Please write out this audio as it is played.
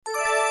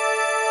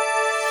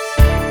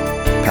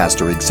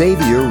Pastor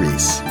Xavier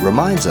Reese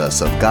reminds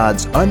us of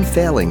God's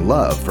unfailing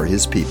love for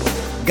His people.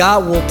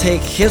 God will take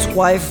His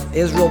wife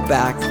Israel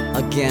back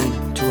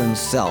again to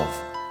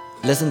Himself.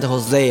 Listen to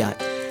Hosea.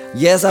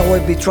 Yes, I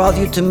will betroth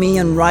you to me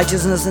in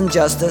righteousness and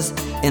justice,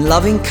 in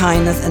loving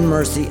kindness and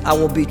mercy. I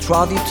will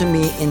betroth you to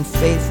me in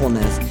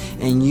faithfulness,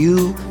 and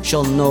you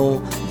shall know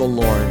the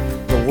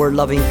Lord. The word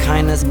loving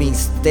kindness means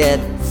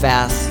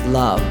steadfast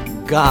love.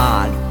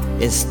 God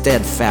is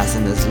steadfast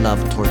in His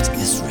love towards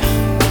Israel.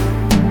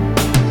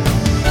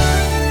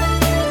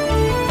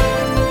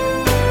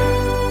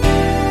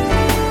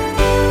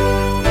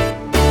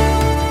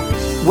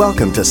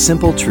 Welcome to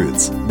Simple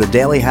Truths, the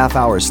daily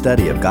half-hour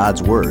study of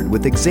God's Word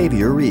with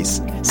Xavier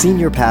Reese,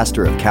 Senior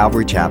Pastor of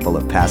Calvary Chapel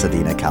of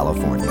Pasadena,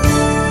 California.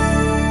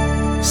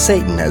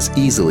 Satan has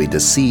easily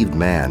deceived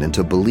man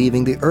into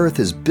believing the earth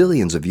is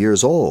billions of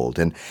years old,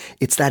 and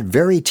it's that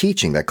very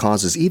teaching that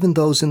causes even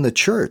those in the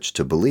church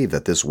to believe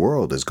that this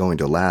world is going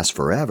to last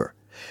forever.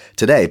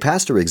 Today,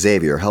 Pastor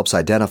Xavier helps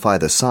identify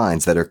the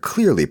signs that are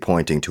clearly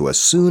pointing to a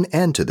soon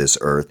end to this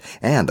earth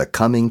and a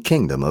coming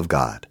kingdom of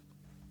God.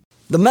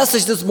 The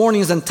message this morning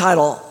is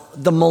entitled,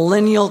 The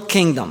Millennial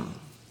Kingdom.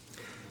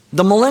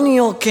 The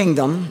Millennial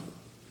Kingdom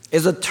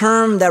is a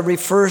term that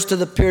refers to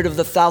the period of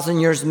the 1,000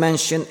 years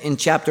mentioned in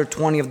chapter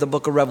 20 of the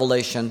book of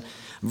Revelation,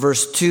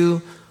 verse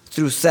 2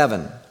 through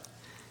 7.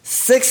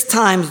 6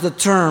 times the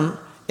term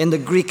in the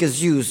Greek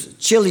is used,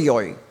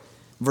 chilioi,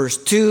 verse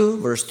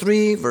 2, verse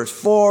 3, verse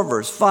 4,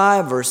 verse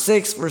 5, verse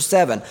 6, verse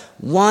 7.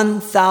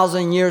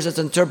 1,000 years it's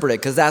interpreted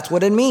because that's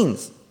what it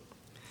means.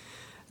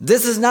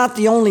 This is not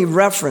the only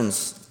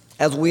reference,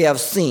 as we have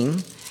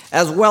seen,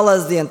 as well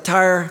as the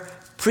entire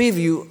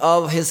preview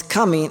of His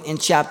coming in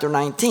chapter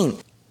 19.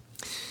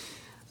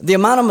 The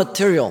amount of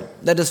material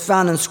that is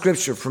found in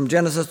Scripture from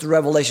Genesis to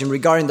Revelation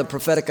regarding the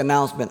prophetic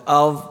announcement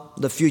of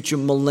the future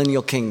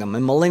millennial kingdom.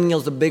 And millennial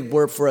is the big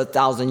word for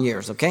 1,000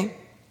 years, okay?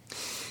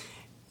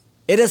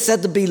 It is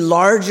said to be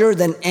larger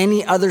than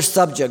any other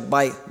subject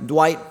by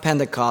Dwight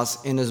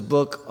Pentecost in his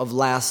book of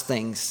Last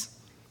Things.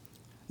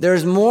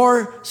 There's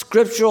more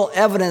scriptural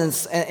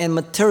evidence and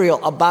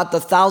material about the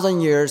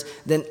 1,000 years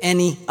than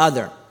any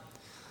other.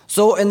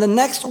 So in the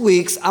next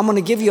weeks, I'm going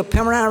to give you a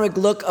panoramic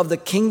look of the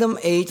kingdom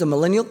age, the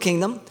millennial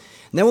kingdom. And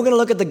then we're going to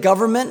look at the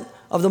government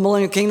of the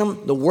millennial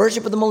kingdom, the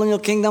worship of the millennial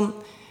kingdom,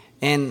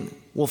 and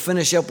we'll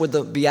finish up with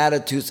the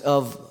Beatitudes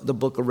of the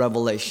book of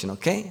Revelation,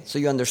 okay? So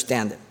you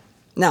understand it.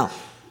 Now,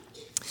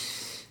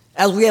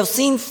 as we have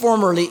seen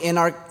formerly in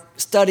our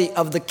study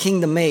of the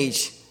kingdom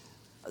age,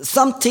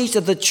 some teach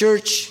that the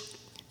church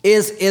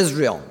is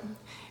Israel,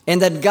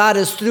 and that God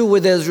is through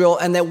with Israel,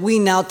 and that we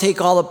now take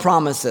all the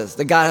promises,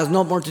 that God has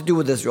no more to do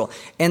with Israel.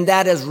 And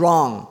that is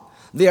wrong.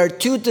 They are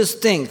two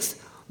distinct.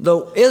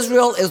 Though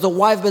Israel is the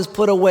wife that's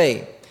put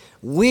away,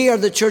 we are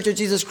the church of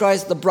Jesus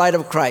Christ, the bride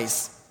of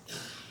Christ.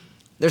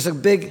 There's a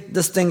big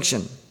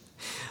distinction.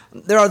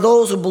 There are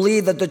those who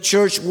believe that the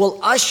church will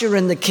usher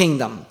in the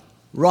kingdom.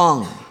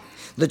 Wrong.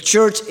 The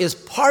church is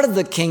part of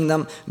the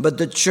kingdom, but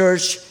the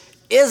church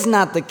is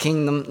not the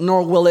kingdom,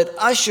 nor will it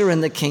usher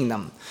in the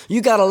kingdom. You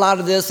got a lot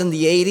of this in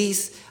the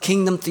 80s,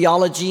 kingdom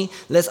theology.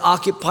 Let's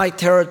occupy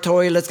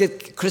territory. Let's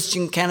get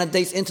Christian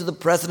candidates into the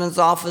president's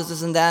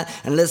offices and that.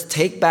 And let's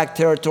take back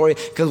territory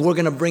because we're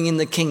going to bring in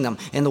the kingdom.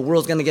 And the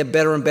world's going to get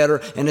better and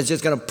better. And it's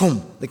just going to,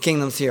 boom, the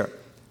kingdom's here.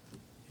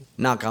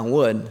 Knock on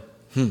wood.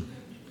 You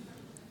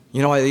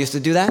know why they used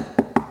to do that?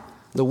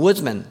 The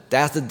woodsman, they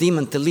asked the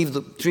demon to leave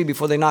the tree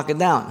before they knock it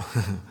down.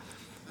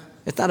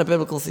 It's not a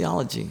biblical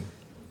theology.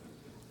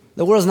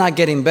 The world's not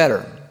getting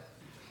better.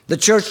 The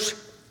church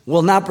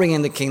will not bring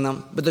in the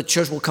kingdom, but the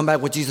church will come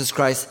back with Jesus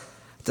Christ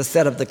to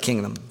set up the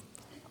kingdom.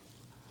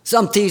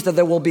 Some teach that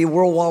there will be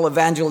worldwide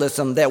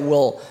evangelism that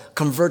will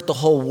convert the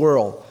whole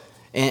world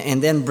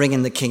and then bring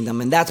in the kingdom.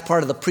 And that's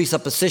part of the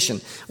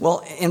presupposition.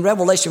 Well, in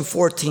Revelation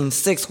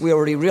 14:6, we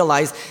already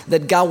realize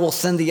that God will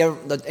send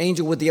the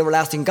angel with the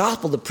everlasting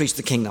gospel to preach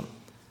the kingdom.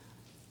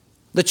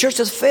 The church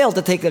has failed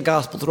to take the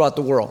gospel throughout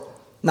the world.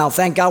 Now,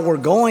 thank God we're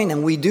going,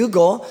 and we do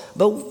go,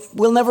 but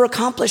we'll never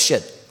accomplish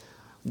it.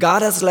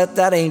 God has let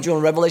that angel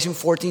in Revelation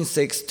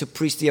 14:6 to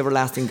preach the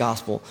everlasting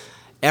gospel.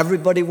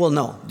 Everybody will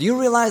know. Do you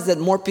realize that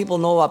more people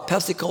know about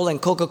Pepsi-Cola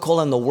and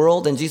Coca-Cola in the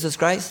world than Jesus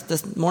Christ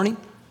this morning?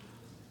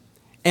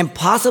 And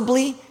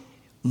possibly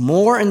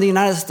more in the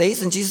United States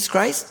than Jesus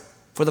Christ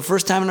for the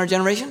first time in our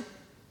generation?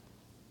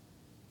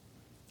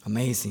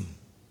 Amazing.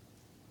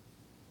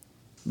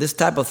 This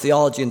type of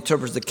theology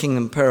interprets the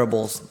kingdom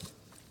parables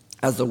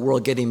as the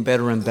world getting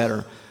better and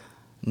better.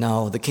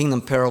 No, the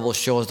kingdom parable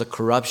shows the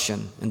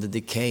corruption and the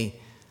decay.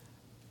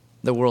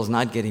 The world's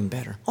not getting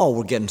better. Oh,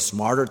 we're getting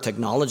smarter,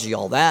 technology,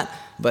 all that.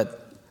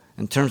 But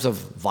in terms of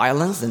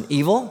violence and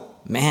evil,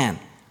 man,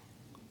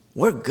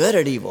 we're good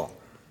at evil.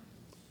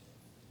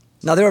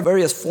 Now, there are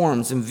various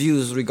forms and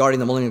views regarding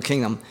the millennial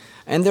kingdom.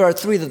 And there are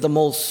 3 that are the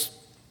most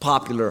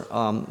popular,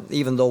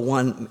 even though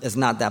one is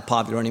not that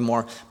popular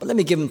anymore. But let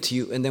me give them to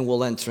you, and then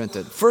we'll enter into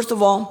it. First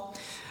of all,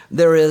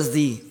 there is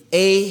the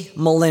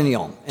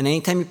amillennial. And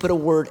anytime you put a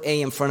word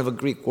A in front of a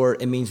Greek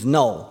word, it means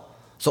no.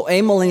 So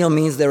amillennial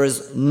means there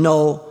is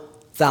no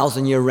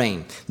 1,000-year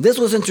reign. This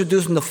was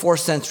introduced in the 4th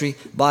century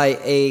by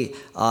a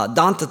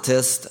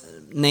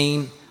Donatist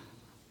named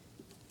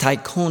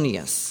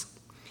Tychonius.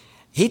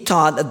 He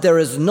taught that there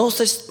is no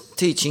such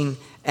teaching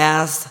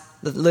as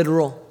the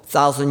literal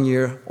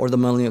 1,000-year or the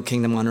millennial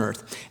kingdom on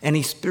earth. And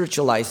he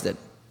spiritualized it,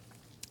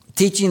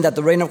 teaching that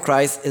the reign of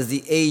Christ is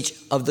the age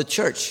of the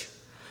church,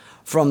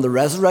 from the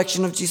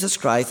resurrection of Jesus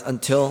Christ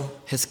until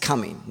his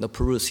coming, the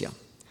parousia.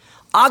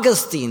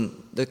 Augustine,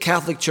 the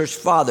Catholic Church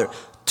father,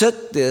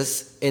 took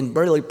this and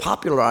really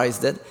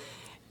popularized it,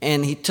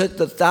 and he took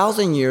the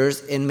 1,000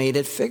 years and made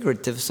it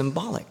figurative,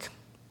 symbolic.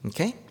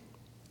 Okay?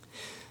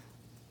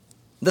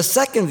 The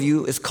second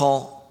view is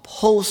called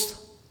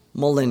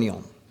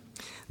post-millennial.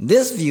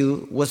 This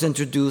view was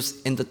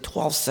introduced in the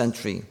 12th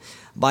century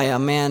by a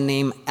man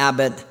named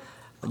Abbot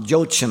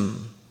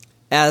Joachim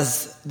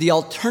as the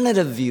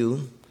alternative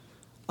view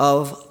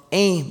of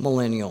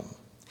amillennial.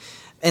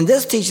 And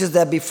this teaches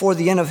that before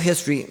the end of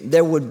history,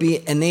 there would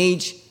be an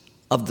age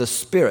of the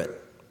Spirit,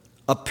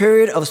 a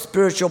period of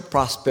spiritual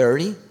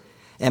prosperity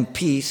and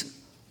peace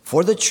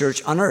for the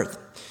church on earth,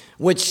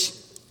 which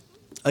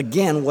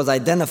again was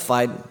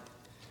identified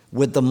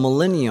with the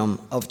millennium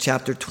of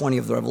chapter 20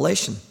 of the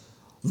Revelation,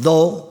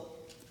 though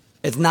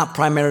it's not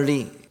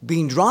primarily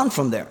being drawn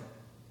from there.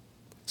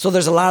 So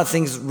there's a lot of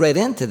things read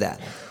into that.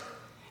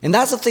 And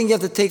that's the thing, you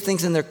have to take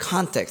things in their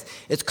context.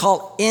 It's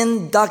called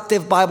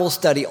inductive Bible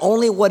study.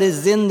 Only what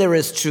is in there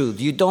is truth.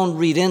 You don't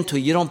read into it,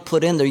 you don't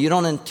put in there, you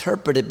don't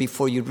interpret it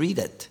before you read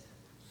it.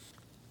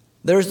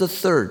 There's the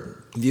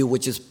third view,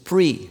 which is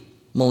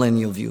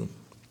pre-millennial view.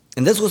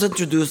 And this was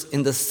introduced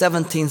in the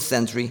 17th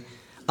century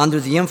under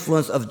the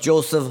influence of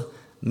Joseph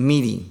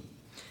Meade.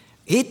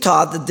 He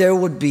taught that there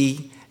would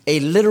be a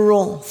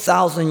literal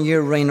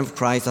 1,000-year reign of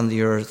Christ on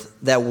the earth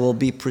that will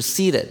be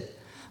preceded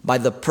by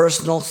the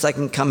personal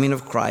second coming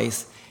of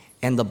Christ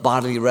and the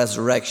bodily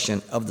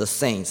resurrection of the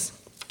saints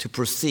to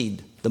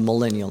precede the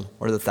millennial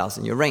or the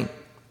 1,000-year reign.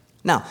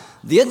 Now,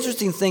 the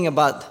interesting thing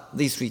about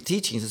these three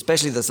teachings,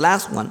 especially this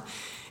last one,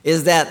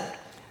 is that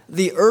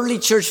the early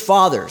church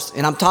fathers,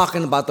 and I'm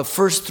talking about the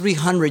first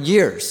 300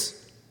 years,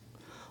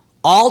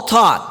 all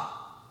taught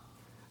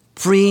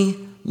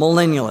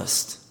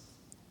pre-millennialist.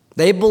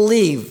 They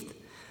believed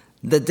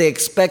that they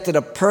expected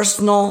a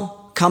personal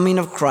coming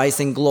of Christ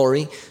in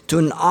glory to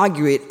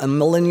inaugurate a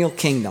millennial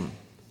kingdom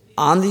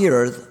on the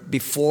earth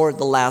before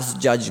the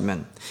last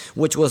judgment,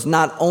 which was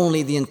not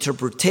only the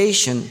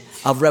interpretation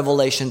of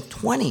Revelation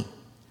 20,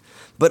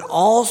 but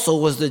also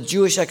was the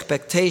Jewish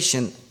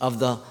expectation of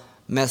the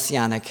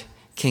Messianic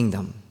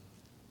kingdom.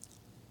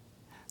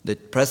 The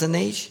present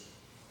age,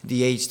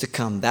 the age to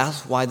come.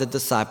 That's why the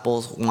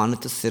disciples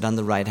wanted to sit on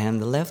the right hand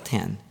and the left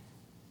hand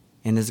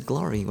in his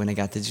glory when they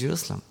got to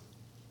Jerusalem.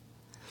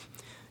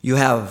 You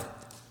have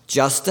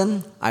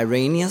Justin,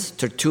 Irenaeus,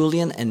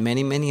 Tertullian, and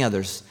many, many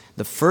others.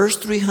 The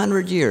first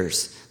 300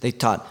 years, they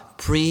taught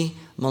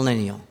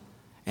pre-millennial.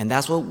 And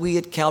that's what we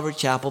at Calvary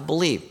Chapel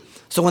believe.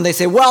 So when they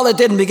say, well, it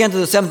didn't begin to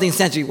the 17th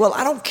century, well,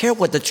 I don't care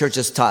what the church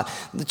has taught.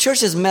 The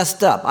church is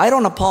messed up. I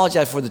don't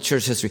apologize for the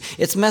church history.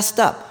 It's messed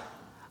up.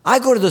 I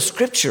go to the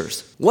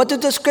scriptures. What do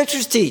the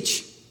scriptures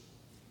teach?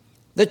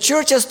 The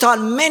church has taught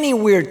many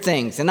weird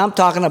things, and I'm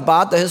talking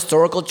about the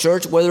historical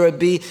church, whether it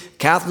be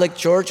Catholic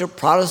Church or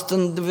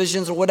Protestant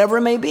divisions or whatever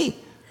it may be.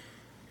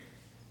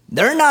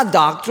 They're not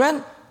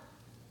doctrine.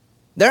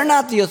 They're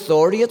not the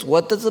authority. It's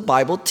what does the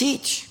Bible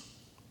teach?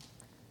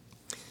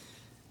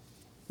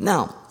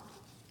 Now,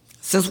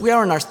 since we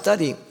are in our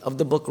study of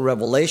the book of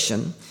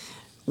Revelation,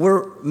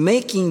 we're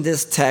making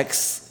this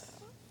text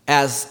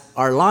as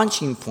our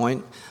launching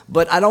point,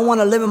 but I don't want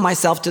to limit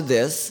myself to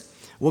this.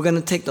 We're going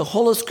to take the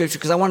whole of Scripture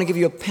because I want to give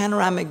you a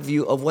panoramic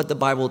view of what the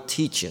Bible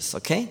teaches,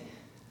 okay?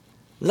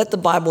 Let the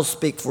Bible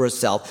speak for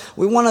itself.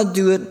 We want to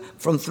do it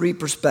from three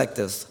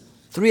perspectives,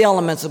 three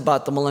elements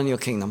about the millennial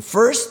kingdom.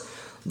 First,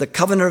 the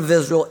covenant of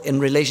Israel in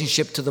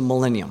relationship to the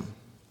millennium,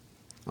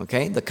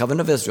 okay? The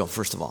covenant of Israel,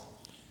 first of all.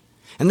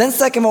 And then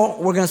second of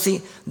all, we're going to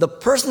see the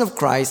person of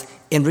Christ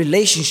in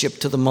relationship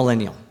to the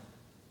millennium.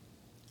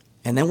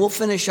 And then we'll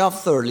finish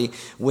off thirdly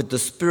with the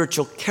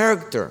spiritual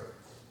character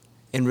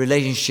in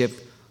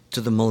relationship to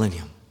the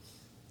millennium.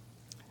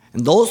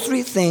 And those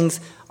three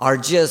things are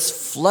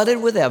just flooded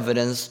with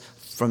evidence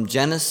from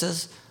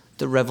Genesis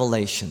to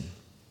Revelation.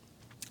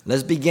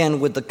 Let's begin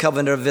with the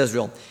covenant of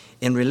Israel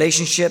in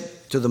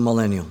relationship to the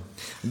millennium.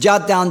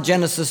 Jot down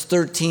Genesis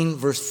 13,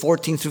 verse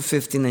 14 through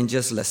 15, and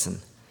just listen.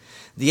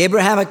 The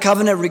Abrahamic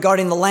covenant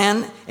regarding the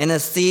land and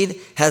its seed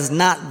has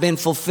not been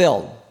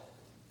fulfilled.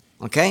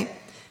 Okay?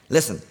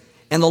 Listen.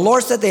 And the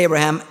Lord said to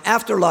Abraham,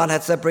 after Lot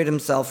had separated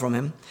himself from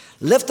him,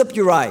 lift up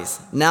your eyes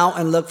now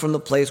and look from the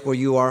place where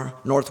you are,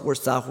 northward,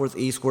 southward,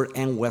 eastward,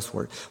 and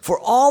westward. For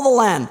all the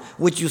land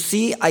which you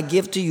see I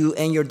give to you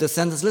and your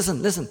descendants,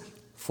 listen,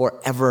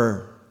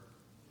 forever.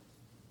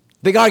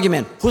 Big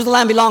argument. Who's the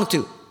land belong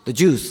to? The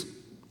Jews.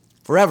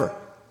 Forever.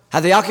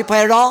 Have they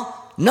occupied it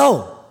all?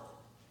 No.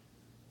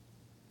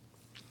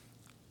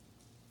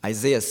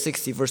 Isaiah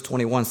 60 verse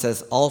 21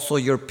 says, also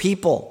your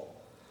people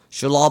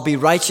shall all be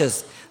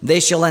righteous. They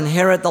shall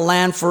inherit the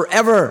land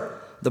forever.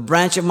 the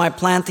branch of my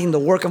planting, the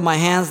work of my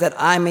hands, that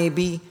I may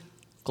be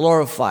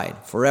glorified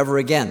forever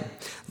again.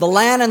 The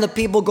land and the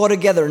people go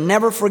together.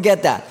 Never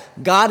forget that.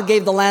 God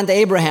gave the land to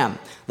Abraham.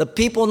 The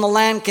people and the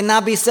land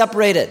cannot be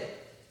separated.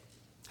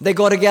 They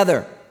go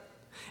together.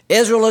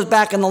 Israel is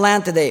back in the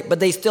land today, but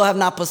they still have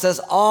not possessed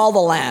all the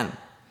land.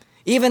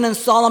 Even in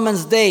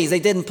Solomon's days, they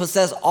didn't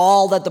possess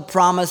all that the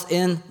promise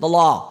in the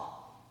law.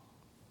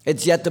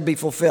 It's yet to be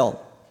fulfilled.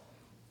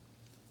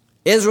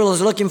 Israel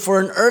is looking for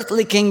an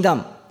earthly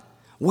kingdom.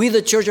 We,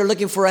 the church, are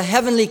looking for a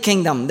heavenly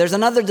kingdom. There's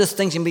another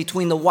distinction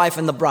between the wife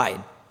and the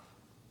bride.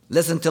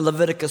 Listen to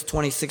Leviticus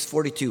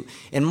 26:42.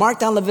 And mark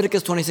down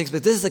Leviticus 26,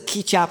 because this is a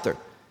key chapter.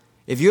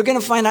 If you're going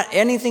to find out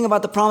anything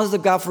about the promises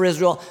of God for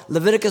Israel,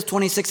 Leviticus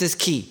 26 is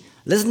key.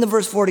 Listen to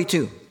verse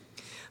 42.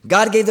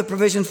 God gave the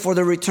provision for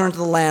their return to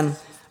the land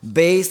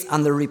based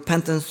on their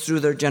repentance through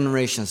their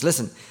generations.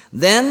 Listen,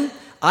 then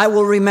I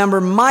will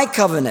remember my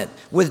covenant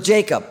with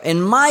Jacob,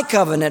 and my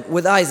covenant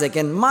with Isaac,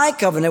 and my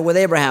covenant with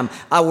Abraham.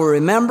 I will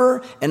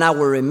remember, and I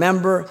will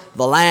remember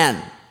the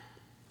land.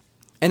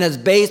 And it's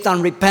based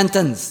on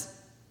repentance.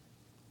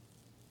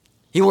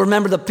 He will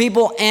remember the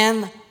people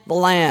and the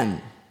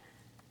land.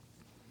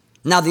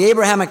 Now, the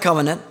Abrahamic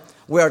covenant,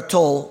 we are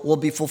told, will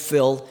be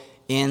fulfilled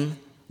in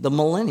the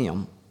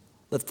millennium,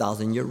 the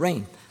 1,000-year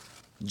reign.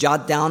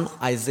 Jot down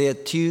Isaiah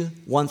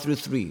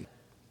 2:1-3.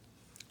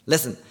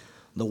 Listen,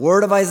 the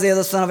word of Isaiah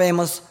the son of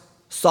Amos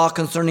saw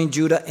concerning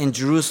Judah and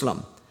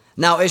Jerusalem.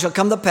 Now it shall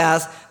come to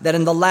pass that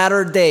in the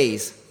latter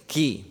days,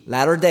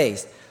 latter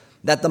days,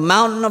 that the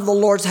mountain of the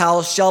Lord's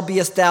house shall be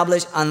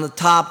established on the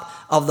top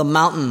of the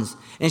mountains,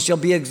 and shall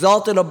be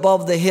exalted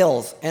above the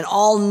hills, and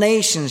all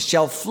nations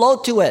shall flow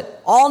to it.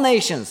 All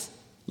nations.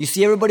 You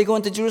see everybody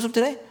going to Jerusalem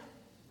today?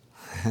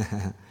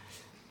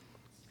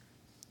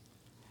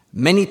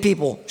 Many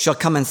people shall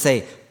come and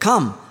say,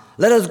 come,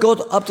 let us go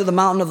up to the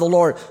mountain of the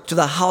Lord, to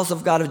the house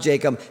of God of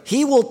Jacob.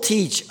 He will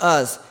teach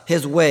us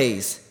his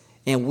ways,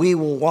 and we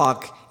will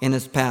walk in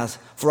his paths.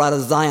 For out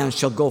of Zion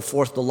shall go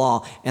forth the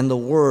law and the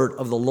word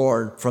of the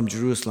Lord from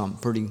Jerusalem.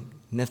 Pretty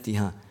nifty,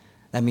 huh?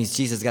 That means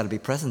Jesus got to be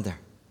present there.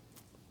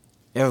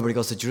 Everybody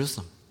goes to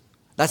Jerusalem.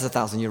 That's a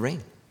 1,000-year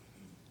reign.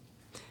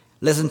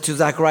 Listen to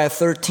Zechariah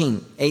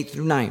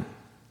 13:8-9.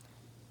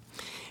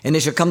 And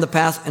it shall come to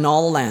pass in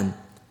all the land,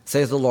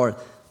 says the Lord,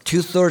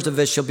 2/3 of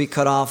it shall be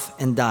cut off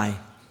and die,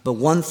 but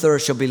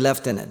 1/3 shall be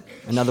left in it.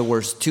 In other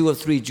words, 2 of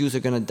 3 Jews are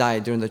going to die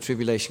during the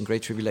tribulation,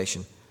 great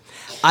tribulation.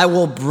 I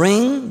will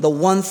bring the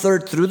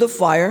 1/3 through the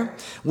fire,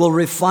 will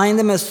refine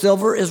them as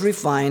silver is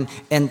refined,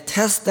 and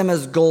test them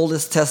as gold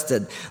is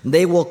tested.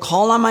 They will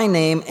call on my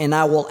name, and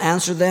I will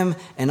answer them,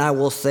 and I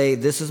will say,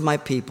 this is my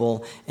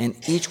people, and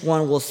each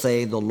one will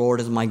say, the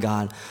Lord is my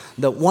God.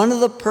 That one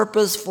of the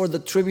purpose for the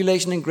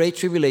tribulation and great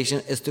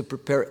tribulation is to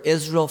prepare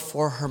Israel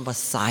for her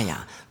Messiah.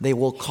 They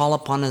will call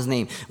upon his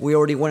name. We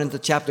already went into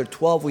chapter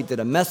 12. We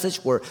did a message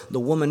where the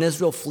woman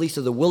Israel flees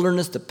to the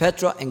wilderness to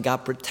Petra, and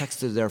God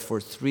protects her there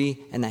for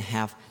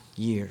 3.5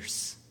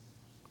 years.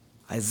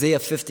 Isaiah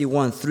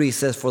 51:3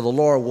 says, for the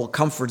Lord will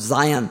comfort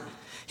Zion.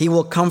 He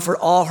will comfort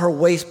all her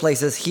waste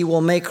places. He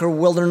will make her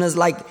wilderness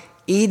like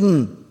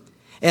Eden,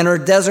 and her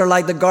desert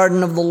like the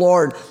garden of the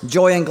Lord.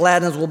 Joy and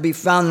gladness will be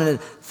found in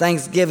it,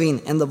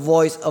 thanksgiving and the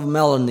voice of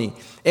melody.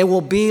 It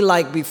will be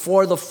like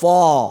before the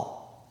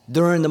fall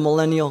during the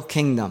millennial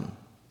kingdom.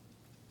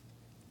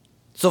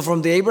 So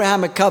from the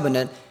Abrahamic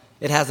covenant,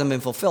 it hasn't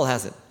been fulfilled,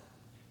 has it?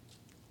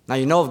 Now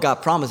you know if God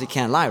promised, he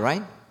can't lie,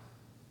 right?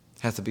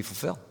 It has to be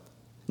fulfilled.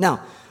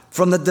 Now,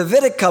 from the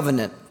Davidic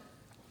covenant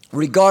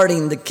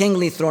regarding the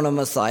kingly throne of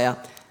Messiah,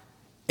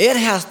 it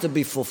has to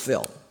be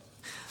fulfilled.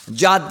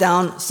 Jot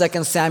down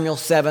 2 Samuel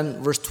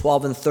 7, verse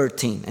 12 and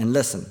 13, and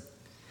listen.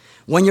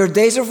 When your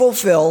days are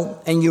fulfilled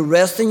and you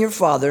rest in your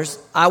fathers,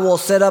 I will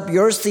set up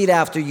your seed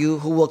after you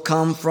who will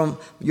come from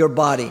your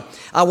body.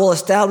 I will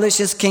establish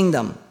his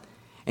kingdom,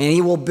 and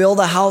he will build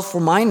a house for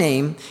my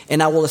name,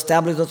 and I will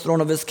establish the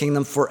throne of his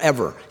kingdom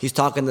forever. He's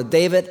talking to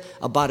David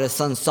about his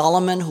son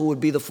Solomon, who would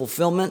be the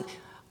fulfillment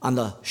on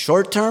the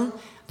short term.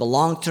 The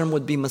long term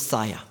would be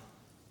Messiah.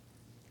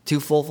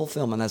 Twofold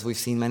fulfillment, as we've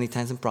seen many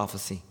times in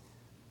prophecy.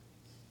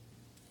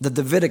 The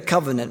Davidic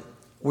covenant,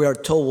 we are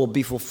told, will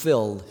be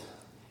fulfilled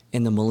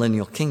in the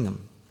millennial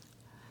kingdom.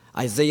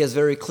 Isaiah is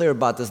very clear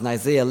about this in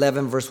Isaiah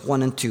 11, verse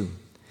 1 and 2.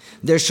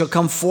 There shall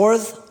come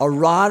forth a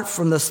rod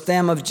from the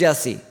stem of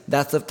Jesse.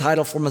 That's the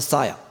title for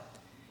Messiah.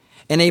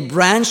 And a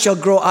branch shall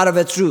grow out of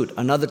its root.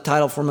 Another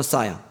title for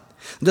Messiah.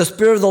 The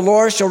Spirit of the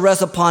Lord shall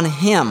rest upon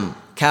him.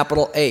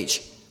 Capital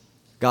H.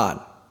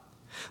 God.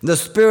 The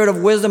Spirit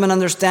of wisdom and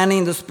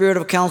understanding, the Spirit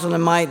of counsel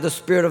and might, the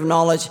Spirit of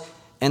knowledge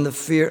and the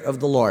fear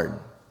of the Lord.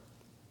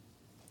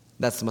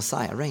 That's the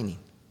Messiah reigning.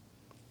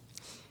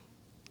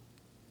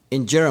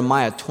 In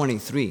Jeremiah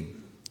 23,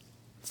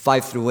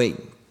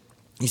 5-8,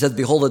 he says,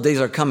 behold, the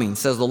days are coming,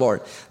 says the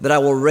Lord, that I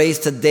will raise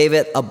to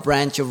David a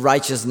branch of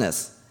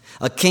righteousness.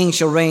 A king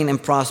shall reign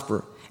and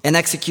prosper, and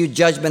execute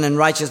judgment and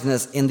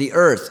righteousness in the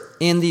earth.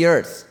 In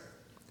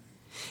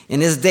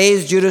his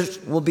days, Judah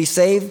will be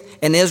saved,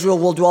 and Israel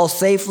will dwell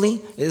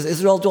safely. Is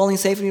Israel dwelling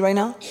safely right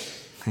now?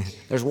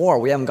 There's war.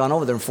 We haven't gone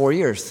over there in 4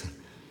 years.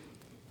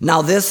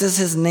 Now this is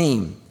his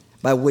name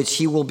by which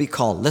he will be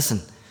called.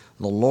 Listen,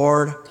 the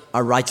Lord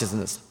our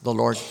righteousness, the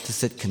Lord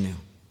Tsidkenu.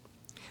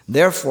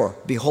 Therefore,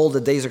 behold,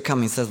 the days are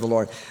coming, says the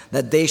Lord,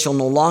 that they shall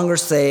no longer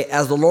say,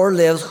 as the Lord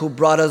lives, who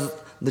brought us,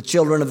 the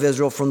children of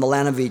Israel, from the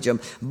land of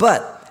Egypt,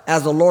 but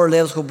as the Lord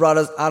lives, who brought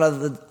us out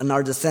of and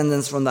our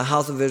descendants from the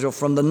house of Israel,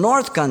 from the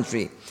north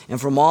country,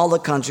 and from all the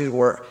countries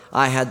where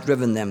I had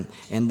driven them,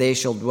 and they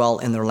shall dwell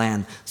in their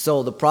land.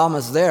 So the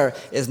promise there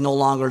is no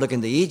longer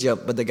looking to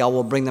Egypt, but that God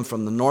will bring them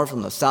from the north,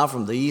 from the south,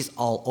 from the east,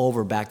 all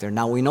over back there.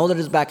 Now we know that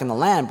it's back in the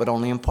land, but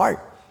only in part.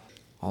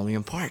 Only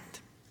in part.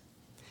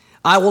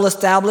 I will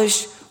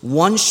establish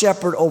one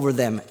shepherd over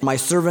them, my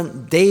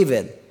servant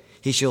David.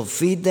 He shall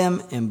feed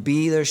them and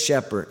be their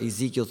shepherd.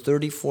 Ezekiel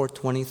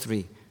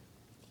 34:23.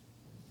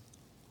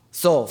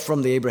 So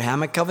from the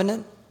Abrahamic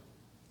covenant,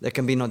 there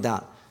can be no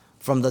doubt.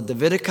 From the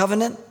Davidic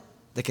covenant,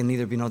 there can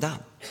neither be no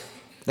doubt.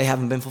 They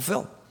haven't been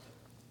fulfilled.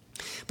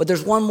 But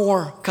there's one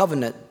more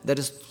covenant that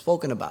is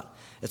spoken about.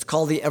 It's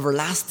called the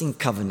everlasting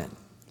covenant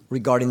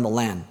regarding the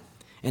land.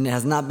 And it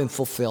has not been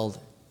fulfilled.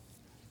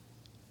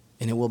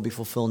 And it will be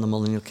fulfilled in the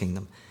millennial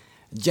kingdom.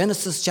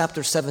 Genesis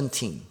chapter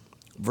 17,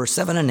 verse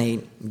 7 and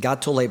 8,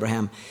 God told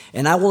Abraham,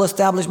 and I will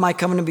establish my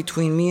covenant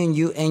between me and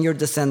you and your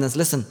descendants.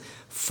 Listen,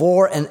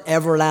 for an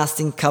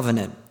everlasting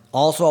covenant.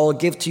 Also I will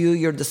give to you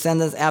your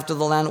descendants after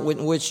the land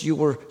in which you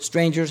were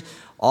strangers,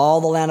 all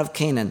the land of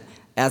Canaan,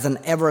 as an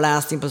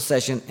everlasting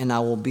possession, and I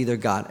will be their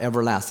God.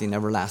 Everlasting,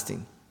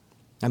 everlasting.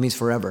 That means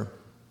forever.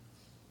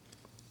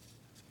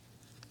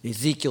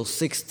 Ezekiel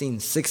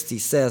 16:60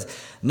 says,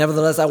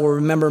 nevertheless, I will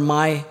remember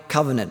my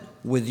covenant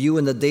with you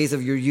in the days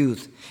of your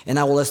youth, and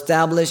I will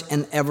establish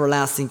an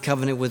everlasting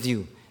covenant with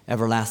you.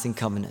 Everlasting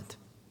covenant.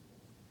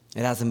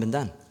 It hasn't been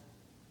done.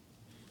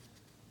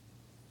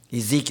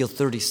 Ezekiel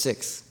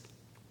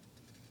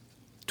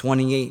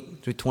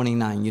 36:28 through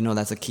 29. You know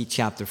that's a key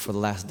chapter for the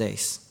last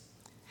days.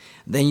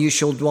 Then you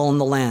shall dwell in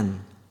the land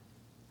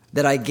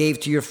that I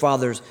gave to your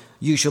fathers.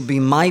 You shall be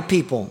my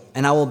people,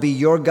 and I will be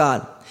your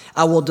God.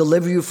 I will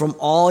deliver you from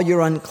all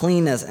your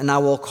uncleanness, and I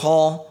will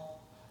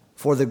call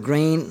for the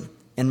grain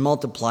and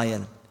multiply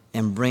it,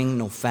 and bring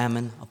no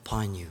famine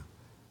upon you.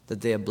 The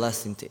day of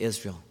blessing to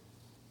Israel.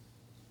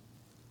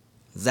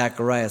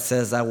 Zechariah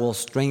says, I will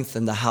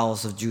strengthen the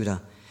house of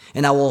Judah,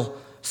 and I will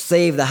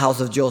save the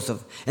house of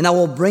Joseph, and I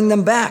will bring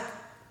them back,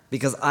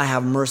 because I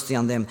have mercy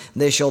on them.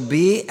 They shall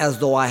be as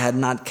though I had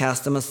not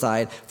cast them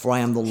aside, for I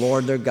am the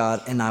Lord their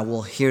God, and I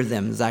will hear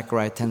them.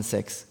 Zechariah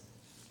 10:6.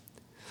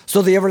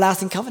 So the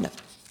everlasting covenant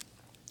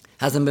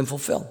hasn't been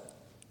fulfilled.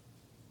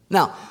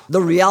 Now,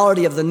 the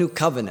reality of the new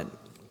covenant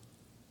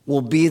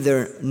will be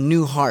their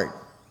new heart,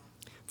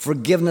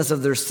 forgiveness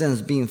of their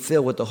sins, being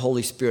filled with the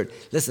Holy Spirit.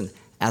 Listen,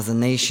 as a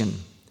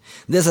nation,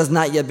 this has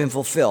not yet been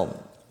fulfilled,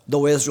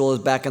 though Israel is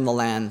back in the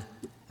land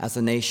as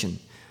a nation.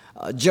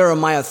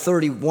 Jeremiah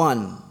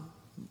 31,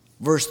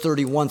 verse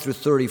 31 through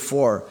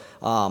 34,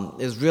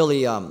 is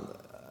really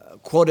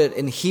quoted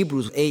in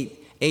Hebrews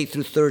 8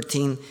 through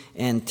 13,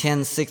 and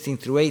 10, 16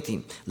 through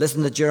 18.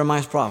 Listen to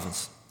Jeremiah's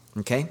prophets.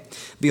 Okay?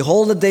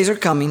 Behold, the days are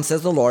coming,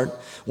 says the Lord,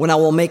 when I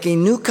will make a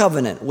new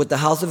covenant with the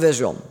house of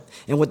Israel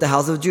and with the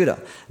house of Judah,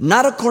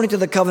 not according to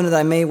the covenant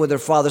I made with their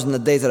fathers in the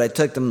days that I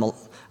took them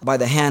by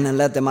the hand and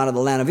led them out of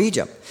the land of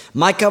Egypt.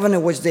 My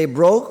covenant which they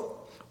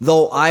broke,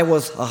 though I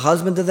was a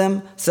husband to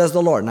them, says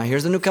the Lord. Now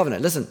here's the new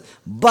covenant. Listen,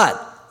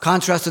 but,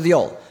 contrast to the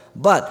old,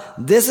 but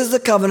this is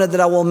the covenant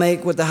that I will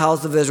make with the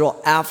house of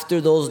Israel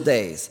after those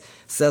days,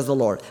 says the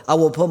Lord. I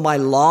will put my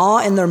law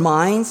in their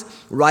minds,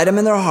 write them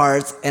in their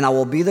hearts, and I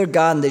will be their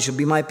God, and they shall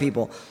be my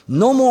people.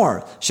 No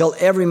more shall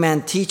every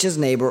man teach his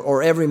neighbor,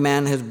 or every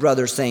man his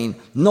brother, saying,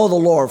 know the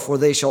Lord, for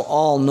they shall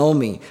all know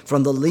me,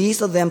 from the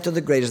least of them to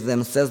the greatest of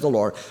them, says the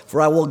Lord. For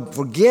I will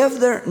forgive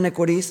their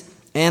iniquities,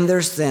 and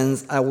their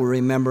sins I will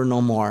remember no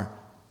more.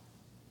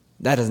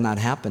 That has not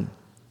happened.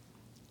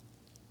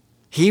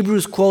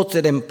 Hebrews quotes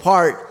it in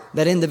part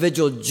that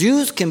individual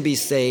Jews can be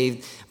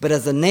saved, but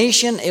as a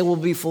nation it will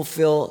be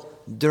fulfilled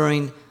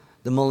during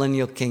the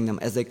millennial kingdom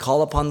as they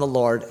call upon the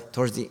Lord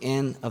towards the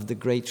end of the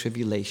great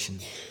tribulation.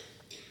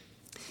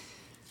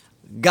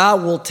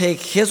 God will take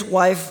his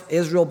wife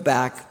Israel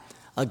back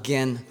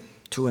again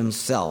to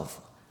himself.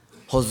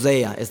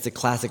 Hosea is the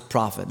classic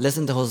prophet.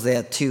 Listen to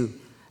Hosea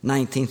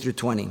 2:19 through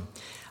 20.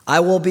 I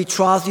will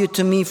betroth you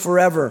to me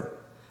forever.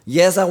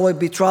 Yes, I will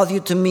betroth you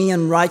to me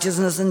in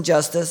righteousness and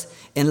justice,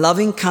 in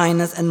loving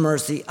kindness and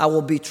mercy. I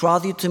will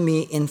betroth you to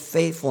me in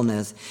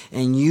faithfulness,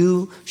 and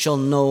you shall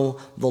know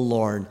the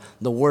Lord.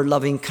 The word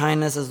loving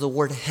kindness is the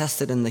word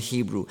hesed in the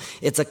Hebrew.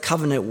 It's a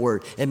covenant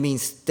word. It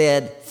means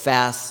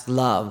steadfast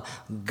love.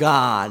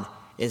 God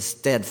is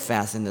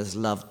steadfast in his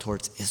love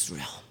towards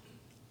Israel.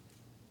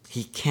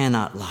 He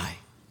cannot lie.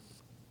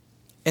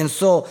 And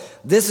so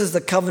this is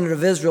the covenant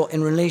of Israel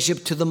in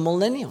relationship to the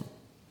millennium.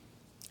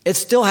 It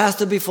still has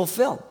to be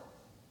fulfilled.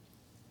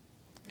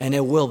 And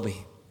it will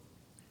be.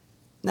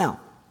 Now,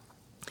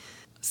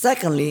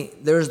 secondly,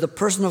 there is the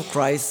person of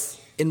Christ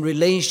in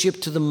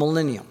relationship to the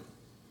millennium.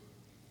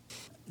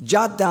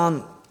 Jot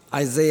down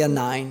Isaiah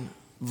 9,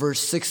 verse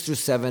 6 through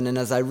 7. And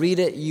as I read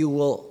it, you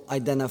will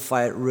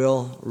identify it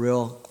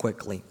real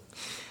quickly.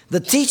 The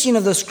teaching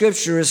of the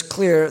scripture is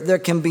clear. There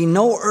can be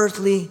no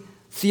earthly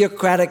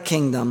theocratic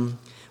kingdom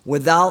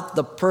without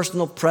the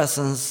personal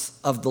presence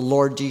of the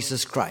Lord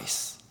Jesus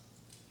Christ.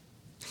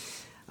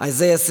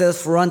 Isaiah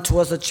says, "For unto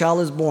us a child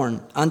is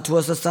born, unto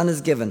us a son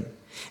is given,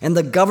 and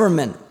the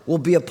government will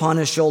be upon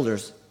his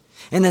shoulders.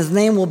 And his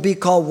name will be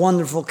called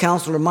Wonderful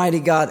Counselor, Mighty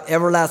God,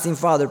 Everlasting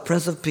Father,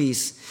 Prince of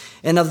Peace.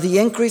 And of the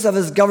increase of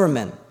his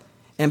government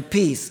and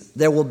peace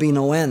there will be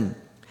no end.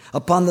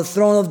 Upon the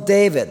throne of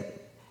David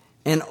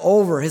and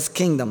over his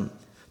kingdom,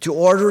 to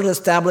order and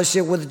establish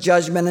it with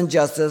judgment and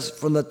justice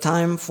from the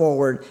time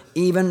forward,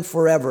 even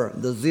forever.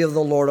 The zeal of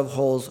the Lord of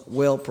hosts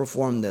will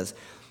perform this."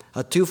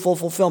 A twofold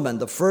fulfillment.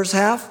 The first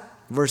half,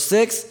 verse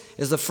 6,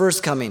 is the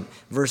first coming.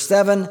 Verse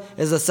 7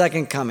 is the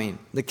second coming,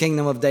 the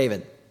kingdom of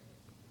David.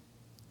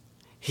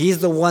 He's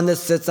the one that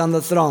sits on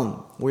the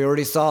throne. We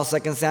already saw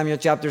 2 Samuel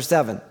chapter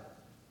 7.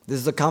 This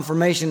is a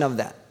confirmation of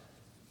that.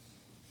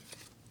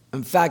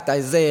 In fact,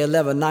 Isaiah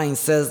 11:9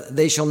 says,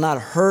 "They shall not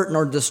hurt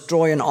nor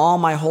destroy in all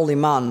my holy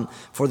mountain,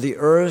 for the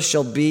earth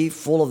shall be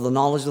full of the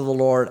knowledge of the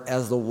Lord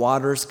as the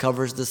waters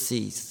covers the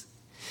seas."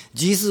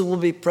 Jesus will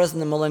be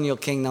present in the millennial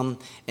kingdom,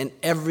 and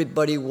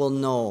everybody will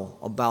know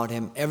about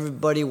him.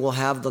 Everybody will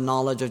have the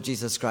knowledge of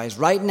Jesus Christ.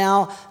 Right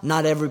now,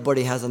 not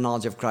everybody has the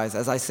knowledge of Christ.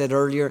 As I said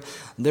earlier,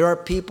 there are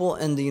people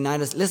in the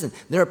United States, listen,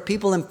 there are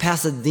people in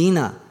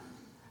Pasadena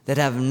that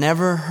have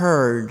never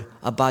heard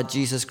about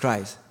Jesus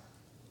Christ.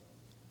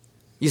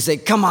 You say,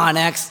 "Come on,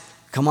 X."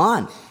 Come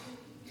on.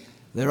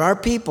 There are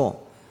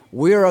people.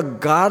 We are a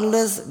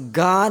godless,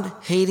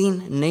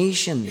 God-hating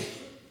nation.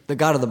 The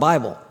God of the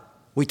Bible.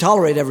 We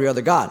tolerate every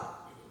other God.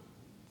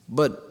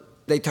 But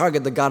they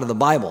target the God of the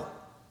Bible.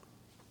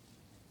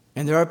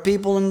 And there are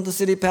people in the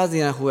city of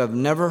Pasadena who have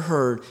never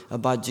heard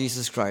about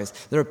Jesus Christ.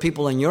 There are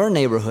people in your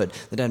neighborhood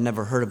that have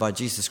never heard about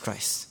Jesus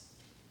Christ.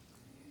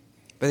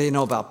 But they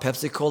know about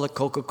Pepsi-Cola,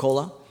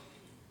 Coca-Cola.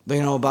 They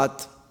know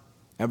about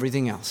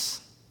everything else.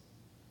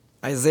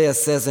 Isaiah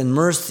says, "In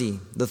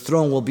mercy the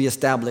throne will be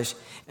established,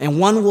 and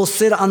one will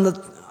sit on it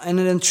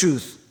in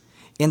truth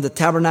in the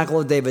tabernacle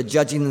of David,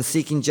 judging and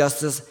seeking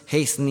justice,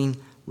 hastening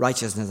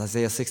righteousness."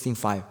 Isaiah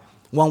 16:5.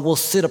 One will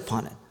sit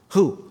upon it.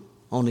 Who?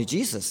 Only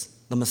Jesus,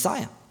 the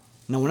Messiah.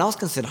 No one else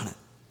can sit on it.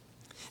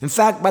 In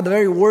fact, by the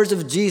very words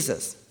of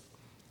Jesus,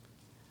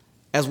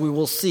 as we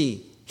will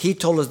see, he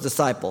told his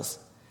disciples.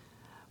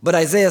 But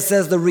Isaiah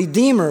says the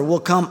Redeemer will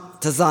come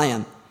to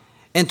Zion,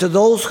 and to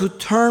those who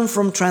turn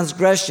from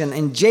transgression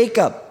in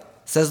Jacob,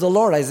 says the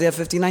Lord, Isaiah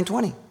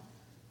 59:20.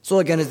 So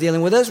again, it's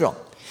dealing with Israel.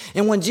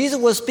 And when Jesus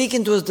was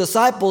speaking to his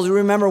disciples, you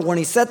remember when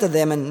he said to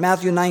them in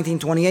Matthew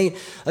 19:28,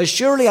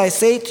 "Assuredly I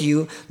say to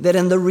you that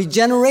in the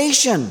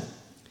regeneration,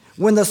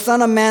 when the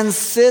Son of Man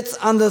sits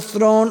on the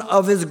throne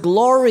of his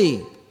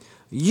glory,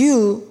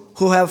 you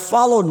who have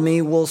followed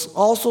me will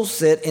also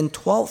sit in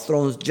 12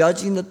 thrones,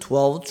 judging the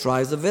 12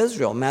 tribes of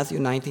Israel." Matthew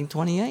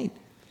 19:28.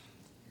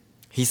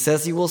 He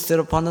says he will sit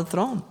upon the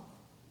throne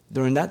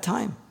during that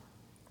time.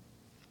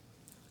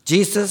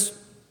 Jesus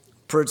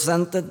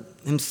presented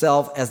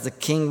himself as the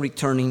king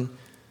returning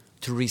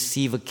to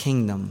receive a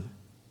kingdom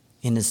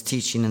in his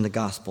teaching in the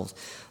Gospels.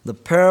 The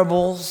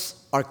parables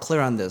are clear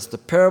on this. The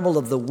parable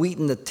of the wheat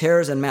and the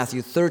tares in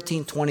Matthew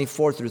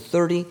 13:24 through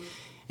 30,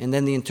 and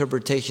then the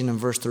interpretation in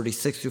verse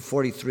 36 through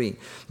 43.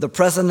 The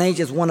present age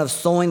is one of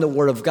sowing the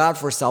word of God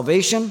for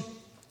salvation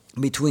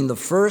between the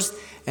first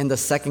and the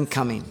second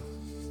coming.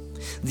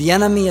 The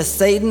enemy is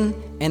Satan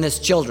and his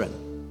children.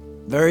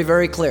 Very,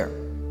 very clear.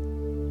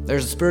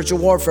 There's a spiritual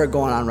warfare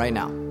going on right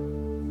now.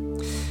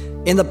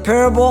 In the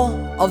parable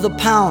of the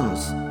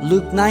pounds,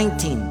 Luke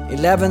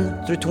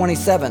 19:11 through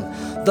 27,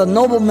 the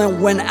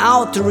nobleman went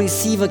out to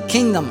receive a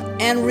kingdom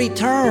and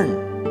returned.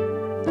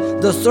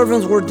 The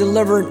servants were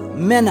delivered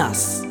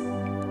minas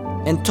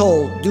and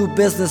told, "Do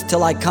business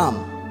till I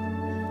come."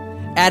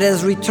 At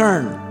his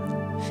return,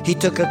 he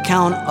took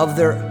account of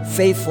their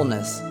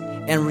faithfulness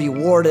and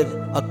rewarded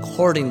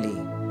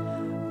accordingly,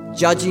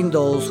 judging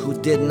those who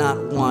did not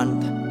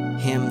want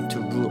him to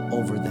rule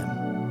over them.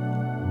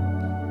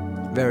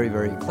 Very,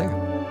 very clear.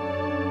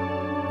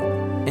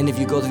 And if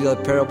you go to the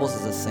other parables,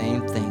 it's the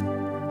same thing.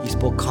 He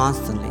spoke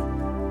constantly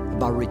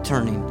about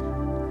returning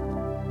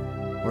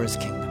for his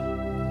kingdom.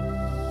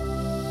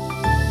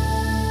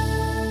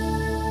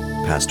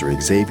 Pastor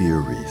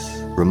Xavier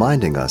Reese,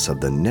 reminding us of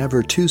the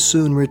never too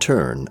soon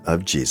return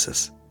of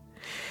Jesus.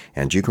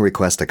 And you can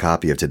request a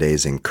copy of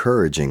today's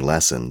encouraging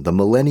lesson, The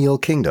Millennial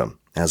Kingdom.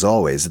 As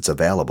always, it's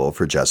available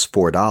for just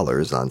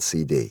 $4 on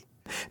CD.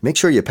 Make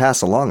sure you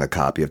pass along a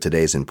copy of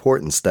today's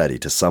important study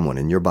to someone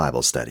in your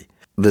Bible study.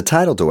 The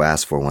title to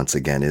ask for once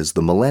again is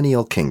The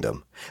Millennial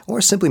Kingdom,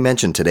 or simply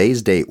mention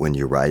today's date when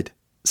you write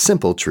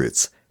Simple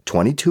Truths,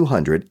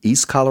 2200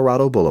 East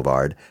Colorado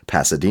Boulevard,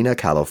 Pasadena,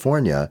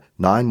 California,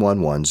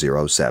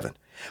 91107.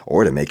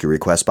 Or to make your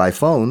request by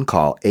phone,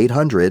 call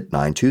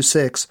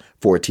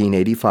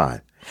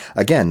 800-926-1485.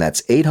 Again,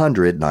 that's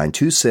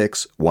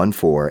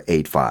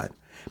 800-926-1485.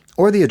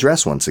 Or the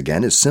address once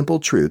again is Simple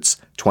Truths,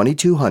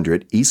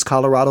 2200 East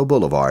Colorado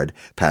Boulevard,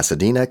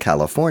 Pasadena,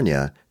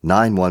 California,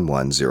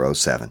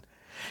 91107.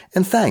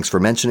 And thanks for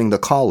mentioning the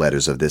call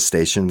letters of this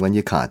station when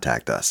you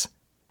contact us.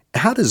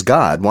 How does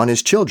God want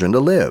His children to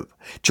live?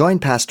 Join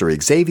Pastor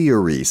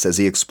Xavier Reese as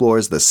he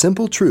explores the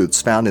simple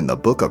truths found in the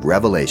book of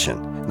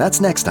Revelation.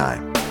 That's next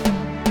time.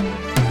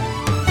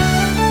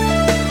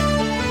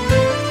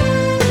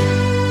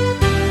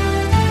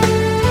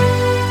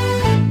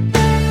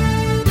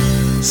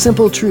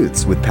 Simple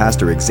Truths with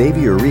Pastor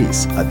Xavier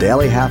Reese, a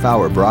daily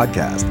half-hour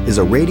broadcast, is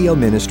a radio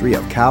ministry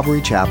of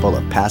Calvary Chapel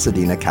of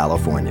Pasadena,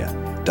 California.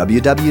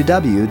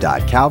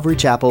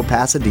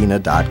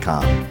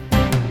 www.calvarychapelpasadena.com.